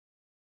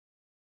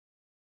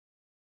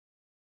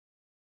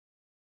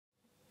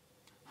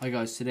Hi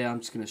guys, today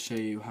I'm just going to show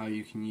you how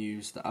you can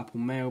use the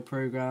Apple Mail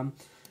program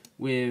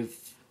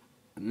with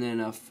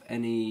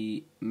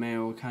any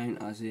mail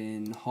account, as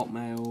in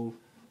Hotmail,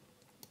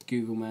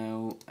 Google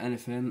Mail,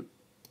 anything,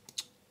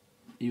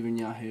 even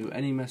Yahoo,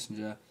 any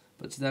messenger.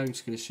 But today I'm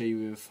just going to show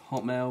you with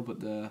Hotmail,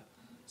 but the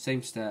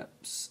same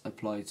steps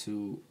apply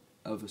to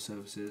other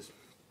services.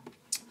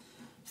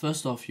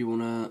 First off, you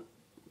want to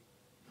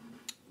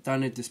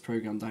download this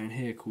program down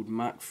here called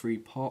Mac Free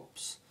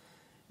Pops.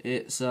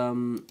 It's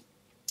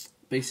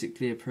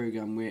basically a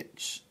program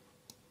which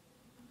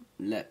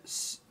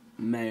lets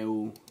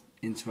mail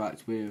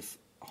interact with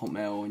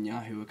Hotmail and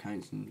Yahoo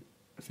accounts and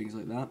things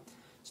like that.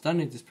 So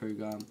download this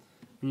program.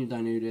 When you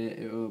download it,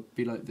 it will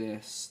be like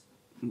this.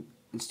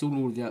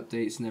 Install all the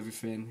updates and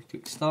everything.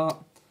 Click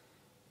start,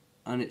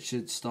 and it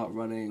should start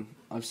running.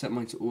 I've set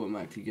mine to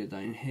automatically go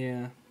down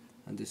here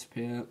and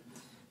disappear,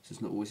 so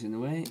it's not always in the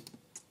way.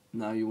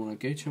 Now you want to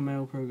go to a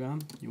mail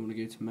program. You want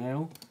to go to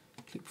mail.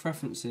 Click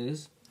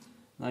preferences.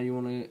 Now you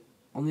want to,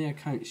 on the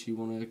accounts, you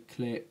want to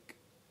click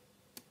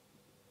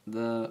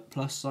the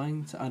plus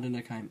sign to add an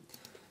account.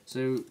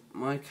 So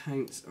my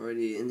account's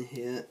already in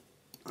here.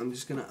 I'm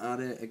just going to add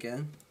it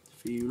again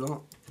for you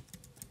lot.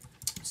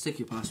 Stick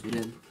your password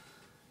in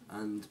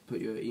and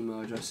put your email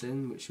address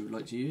in which you would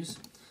like to use.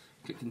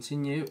 Click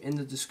continue. In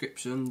the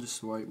description,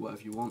 just write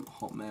whatever you want.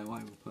 Hotmail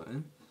I will put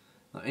in.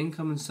 Now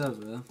incoming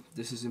server,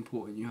 this is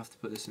important, you have to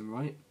put this in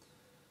right.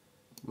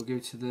 We'll go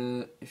to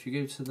the, if you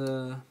go to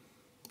the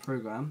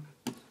program,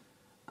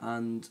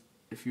 and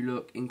if you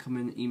look,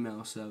 incoming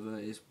email server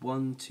is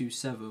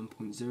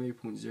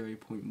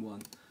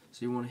 127.0.0.1.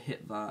 So you want to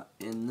hit that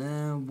in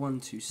there,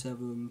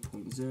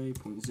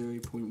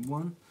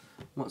 127.0.0.1.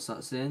 Once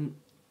that's in,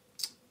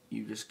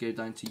 you just go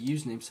down to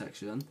username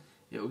section.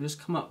 It will just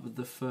come up with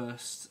the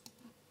first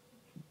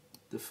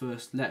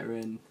letter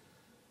in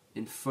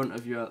front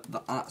of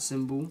the @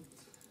 symbol.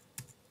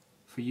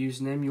 For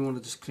username, you want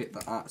to just click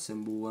the @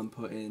 symbol and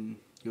put in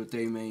your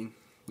domain,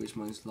 which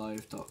mine's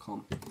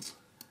live.com.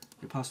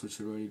 Your password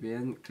should already be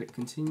in. Click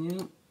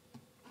continue.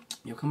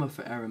 You'll come up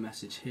for error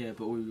message here,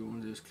 but all you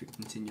want to do is click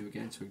continue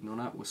again to ignore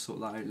that. We'll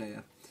sort that out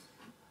later.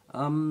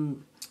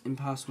 In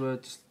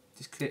password,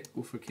 just click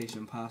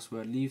authentication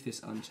password. Leave this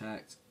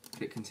unchecked.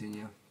 Click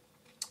continue.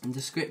 In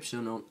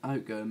description on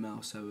outgoing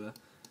mail server,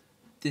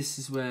 this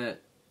is the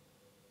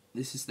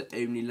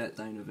only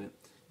letdown of it.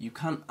 You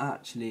can't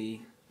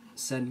actually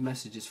send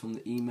messages from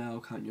the email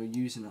account you're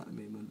using at the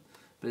moment,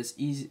 but it's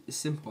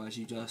simple as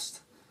you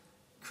just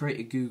create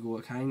a Google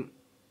account,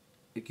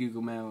 a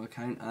Google Mail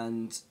account,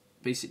 and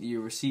basically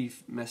you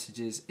receive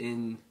messages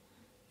in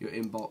your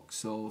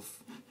inbox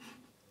of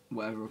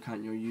whatever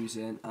account you're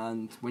using,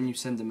 and when you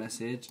send a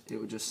message, it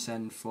will just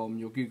send from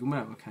your Google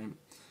Mail account,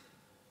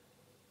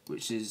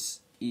 which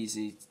is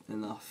easy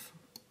enough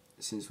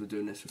since we're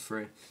doing this for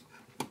free.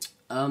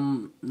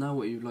 Now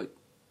what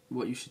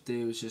you should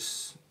do is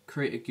just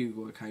create a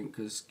Google account,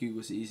 because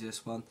Google's the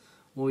easiest one,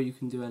 or you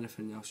can do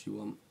anything else you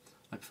want.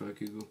 I prefer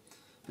Google.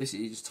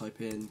 Basically, you just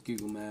type in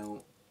Google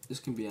Mail.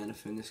 This can be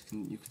anything.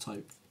 You can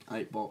type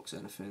Outbox,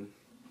 anything.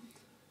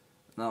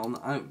 Now on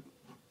the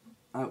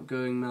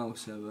outgoing mail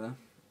server,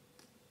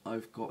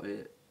 I've got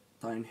it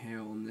down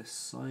here on this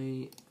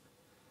site.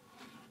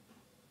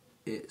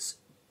 It's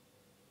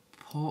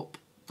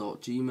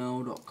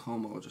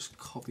pop.gmail.com. I'll just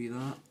copy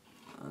that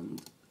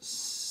and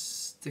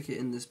stick it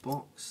in this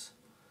box.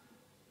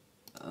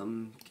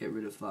 Get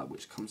rid of that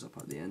which comes up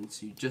at the end,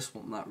 so you just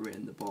want that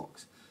written in the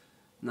box.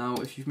 Now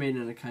if you've made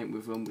an account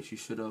with them, which you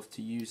should have,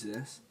 to use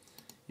this,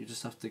 you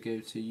just have to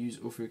go to use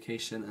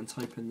authentication and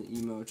type in the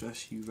email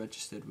address you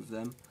registered with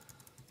them.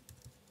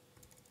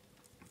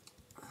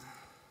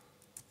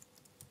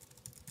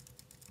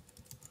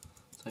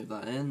 Type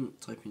that in,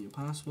 type in your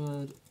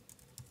password,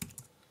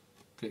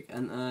 click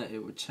enter.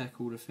 It will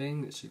check all the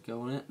things that should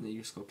go on it, and then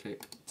you just got to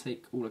click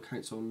take all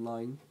accounts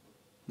online.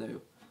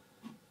 No.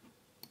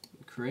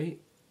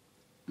 Create.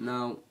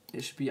 Now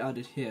it should be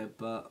added here,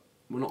 but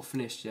we're not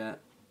finished yet.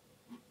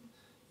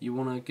 You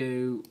want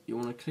to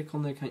click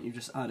on the account you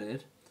just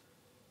added.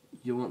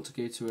 You want to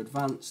go to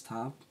Advanced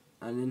tab,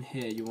 and in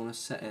here you want to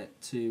set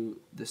it to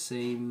the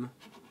same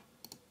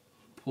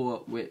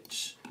port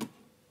which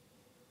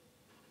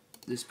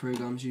this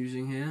program's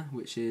using here,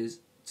 which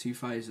is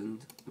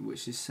 2000,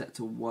 which is set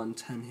to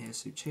 110 here.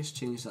 So just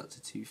change that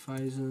to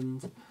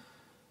 2000.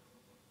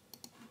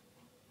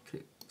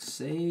 Click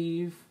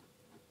save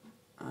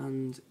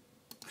and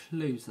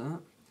close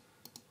that.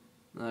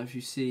 Now if you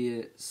see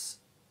it's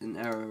an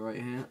error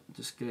right here,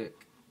 just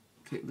click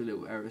the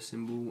little error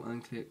symbol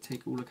and click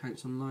take all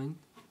accounts online.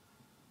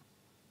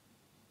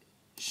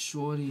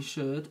 Surely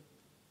should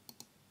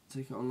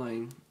take it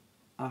online.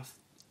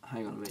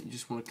 Hang on a minute, you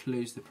just want to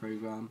close the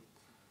program,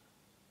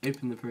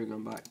 open the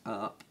program back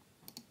up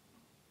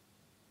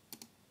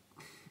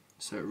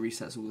so it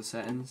resets all the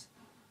settings.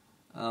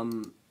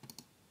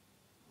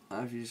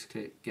 If you just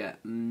click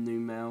get new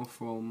mail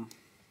from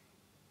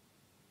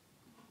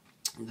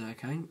the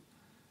account,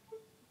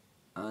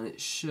 and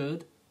it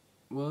should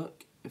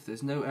work. If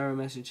there's no error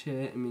message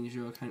here, it means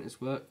your account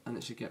has worked and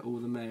it should get all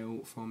the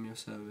mail from your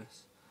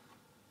service.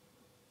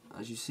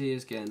 As you see,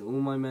 it's getting all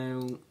my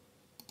mail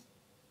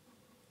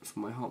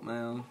from my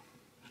Hotmail,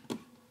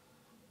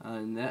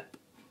 and yep,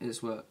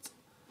 it's worked.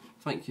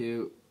 Thank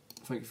you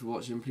for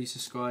watching. Please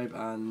subscribe,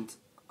 and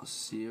I'll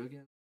see you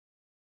again.